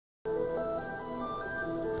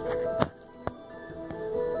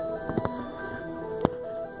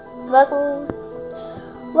Welcome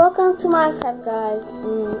to Minecraft, guys.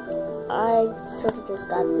 I sort of just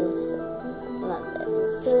got this. Not that.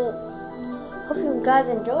 So, hope you guys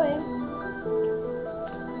enjoy.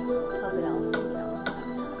 Hope you don't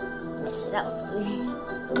mess it up.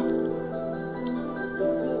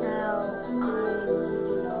 See now,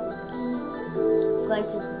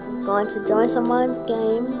 I'm going to join someone's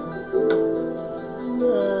game.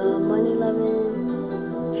 Money loving.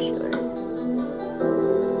 Sure.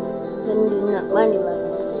 Gonna do not money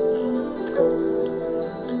loving.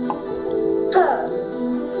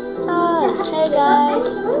 Hey guys.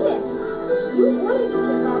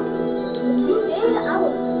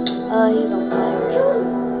 Oh, he's on fire.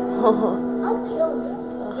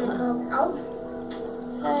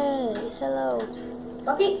 Hey, hello.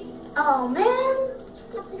 Okay. Oh man.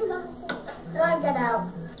 How do I get out?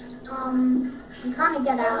 I'm trying to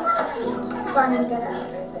get out.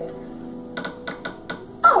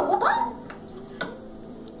 Oh, what?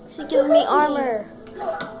 She's giving me armor.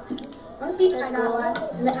 Let's see if I got one.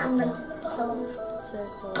 I'm gonna kill him.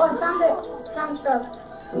 Oh, I found it. Found stuff.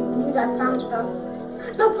 You got found stuff.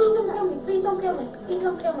 No, please don't kill me. Please don't kill me. Please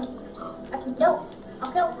don't kill me. I can kill.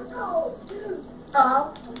 I'll kill.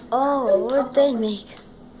 Oh, what did they make?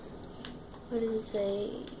 What did it say?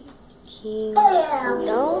 King. Yeah.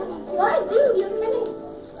 No? Why, dude? You're kidding.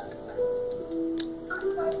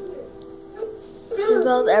 Here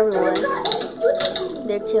goes everyone.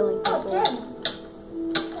 They're killing people.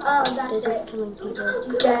 Oh, that's They're just killing people.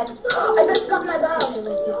 dead. I just got my bow. They're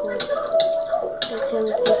killing people. They're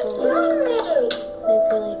killing people. They're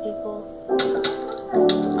killing people.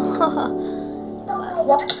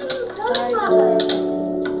 What? Sorry, guys.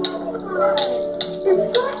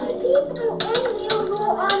 There's 20 people in you who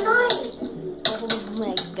are nice. Oh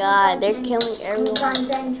my god, they're killing everyone.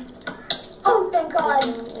 Oh, thank God.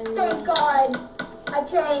 Thank God. I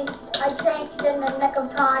changed in the nick of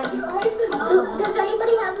time. Does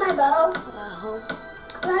anybody have my bow? Wow.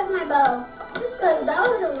 Who has my bow? Because that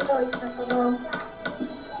was a really special bow.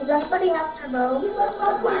 Does anybody have my bow?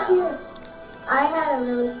 I had a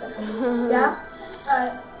really special bow. Yeah?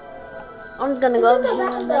 I'm gonna go over here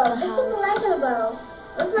and make a This is a house. regular bow.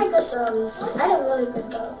 What's my good bow? I had a really good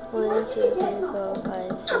bow. 1, 2, 3, 4,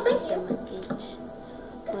 5, 6, 7,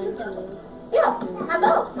 8. 1, 2, Yeah, my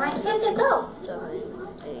bow. My favorite bow. 7, 8.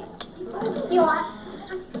 You want?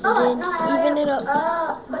 Then even it up.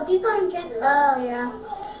 But these are enchant. Oh, yeah.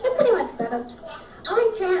 They're pretty much better. I'm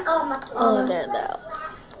enchant. Oh, my. Oh, there, there.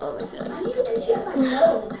 Oh my god. I need to enchant my bow.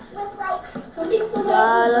 A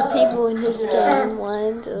lot of people in this game.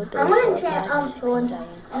 1, 2, 3, I'm gonna 4, enchant 5, 6, sword. 7.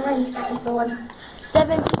 I'm gonna enchant sword.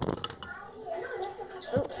 7 people.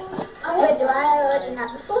 Oops. Wait, do I already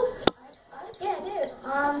have the sword? Yeah, I did.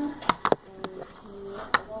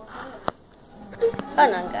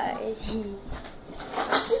 Hold on, guys.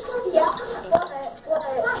 Yeah.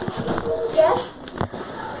 Yes.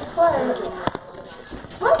 What?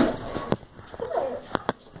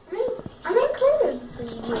 I'm in clear. So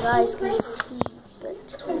you guys can see, but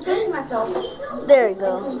I can fix myself. there we I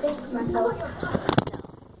go. can fix myself.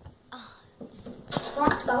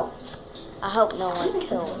 Want to go? I hope no one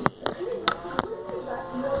killed me.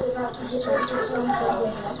 Just trying to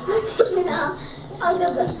kill No, I'll do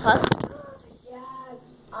it. Huh?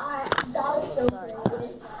 Sorry.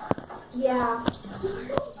 Yeah.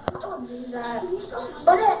 I'll do that.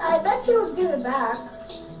 But I bet you'll give it back.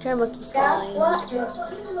 Camera keeps That's flying. what.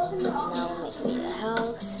 Now we're making a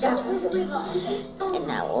house. Yeah.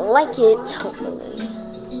 And I will like it, hopefully.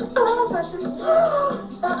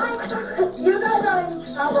 You guys are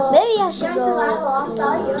in trouble. Maybe I should go. I'll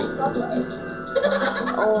tell you.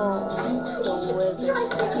 Oh, the wizard.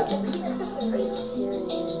 Are you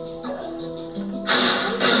serious?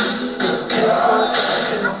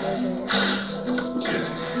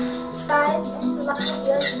 Guys,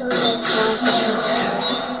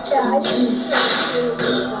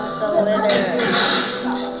 The wither.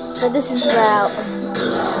 But this is loud. I'm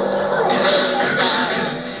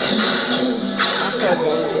so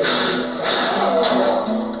dangerous.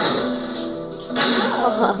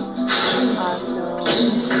 Awesome.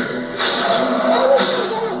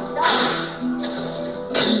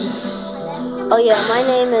 Oh yeah, my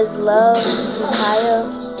name is Love Mihaya.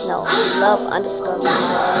 No, Love underscore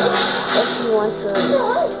Mihaya. If you want to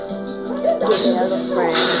get another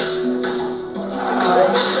friend.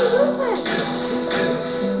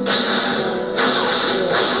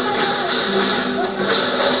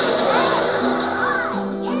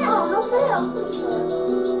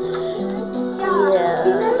 Yeah,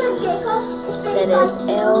 that is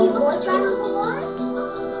LOVE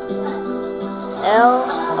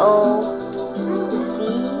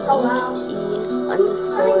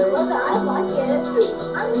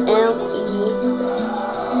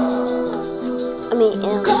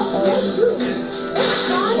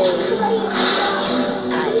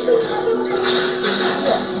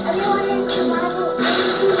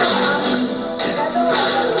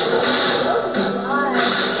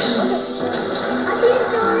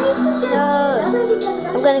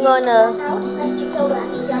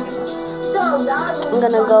I'm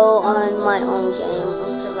gonna go on my own game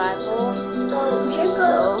on survival. So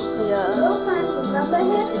yeah,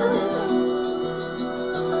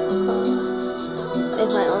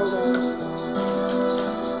 it's my own game.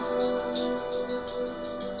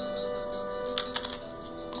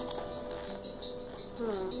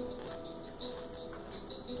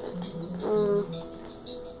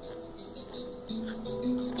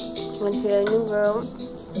 I'm gonna create a new world.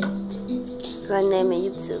 I'm gonna name it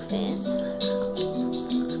YouTube Fans.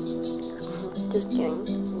 Just kidding.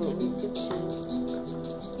 Name it YouTube.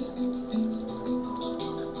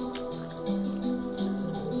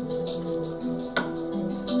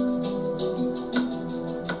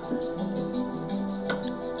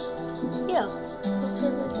 Yeah.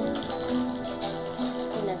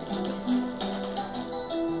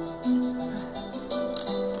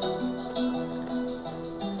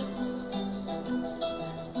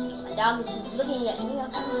 My dog is just looking at me.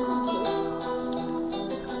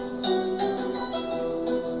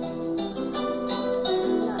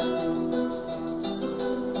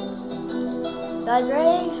 Guys,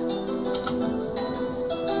 ready?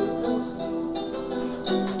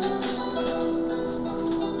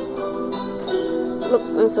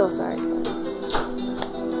 Oops, I'm so sorry.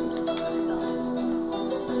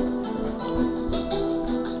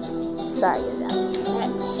 Sorry about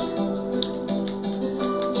that.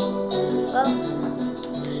 Well,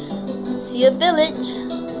 see a village.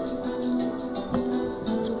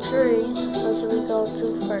 Some trees. Where should we go to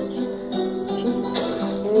first?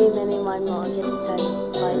 Many my mom gets to tell you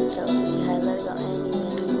why it's so many. I let it go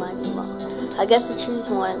any my mom. I guess the trees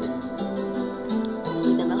won.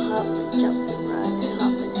 You're gonna hop and jump and run and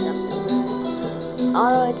hop and jump and run all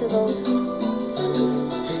the way to those trees.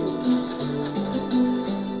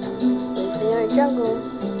 They are jungle.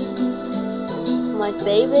 My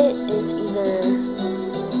favorite is either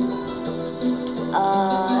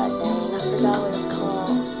dang, I forgot what it's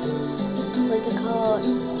called. What's it called?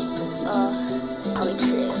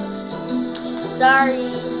 Sorry.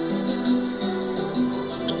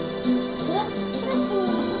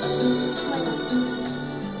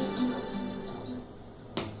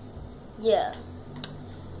 Yeah.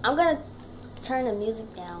 I'm gonna turn the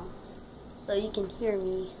music down so you can hear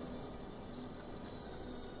me.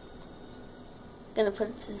 Gonna put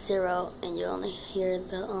it to 0 and you only hear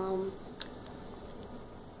the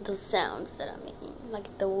sounds that I'm making,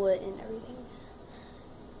 like the wood and everything.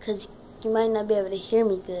 Cause you might not be able to hear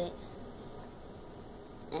me good.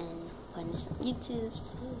 And when it's YouTube,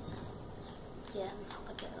 so yeah,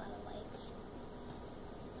 I'll get a lot of likes.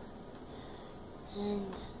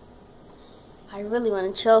 And I really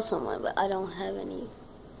want to chill someone, but I don't have any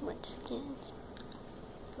much skins.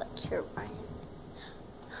 Like here, Brian.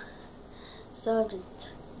 So I'm just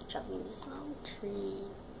chopping this long tree,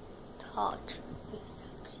 tall tree.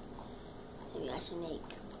 Maybe I should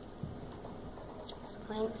make some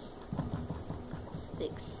planks,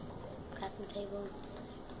 sticks, crafting table.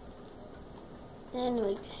 Then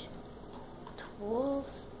make tools.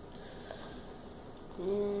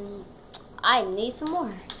 And I need some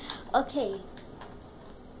more. Okay.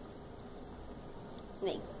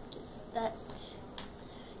 Make just that.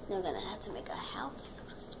 Then we're gonna have to make a house.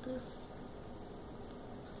 Spruce.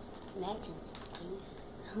 Imagine.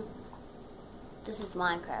 This is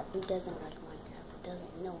Minecraft. Who doesn't like Minecraft? Who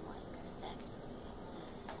doesn't know Minecraft, actually?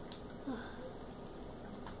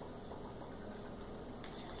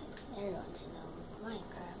 Everyone should know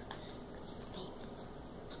Minecraft. It's famous.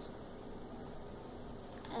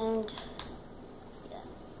 And, yeah.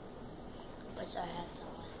 Wish I had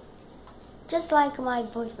someone. Just like my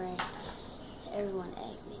boyfriend. Everyone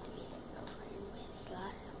asked me to be their girlfriend, but it's a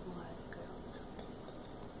lot more girls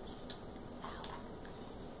out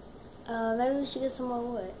there. Maybe we should get some more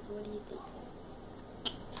wood. What do you think?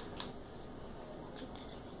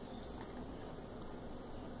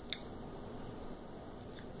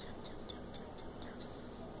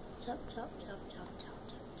 Chop, chop, chop, chop, chop,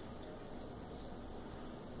 chop.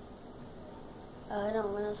 I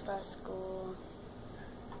don't want to start school.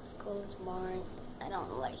 School is boring. I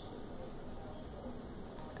don't like it.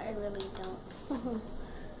 I really don't.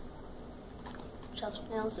 Chop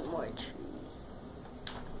down some more trees.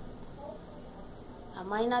 I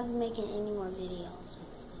might not be making any more videos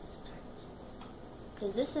with school.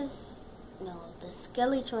 Because this is, no, the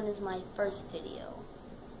Skellige one is my first video.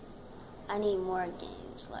 I need more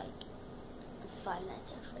games, like, it's Five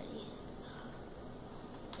Nights at Freddy.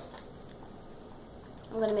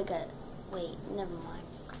 I'm gonna make a, wait, never mind.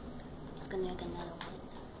 I'm just gonna make another one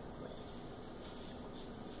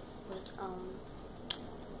with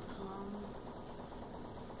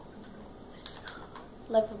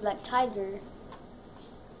Life of Black Tiger,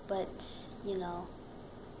 but, you know,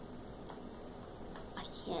 I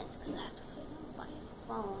can't because I have to put it on my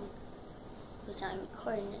phone, which I'm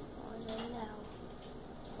recording it on right now.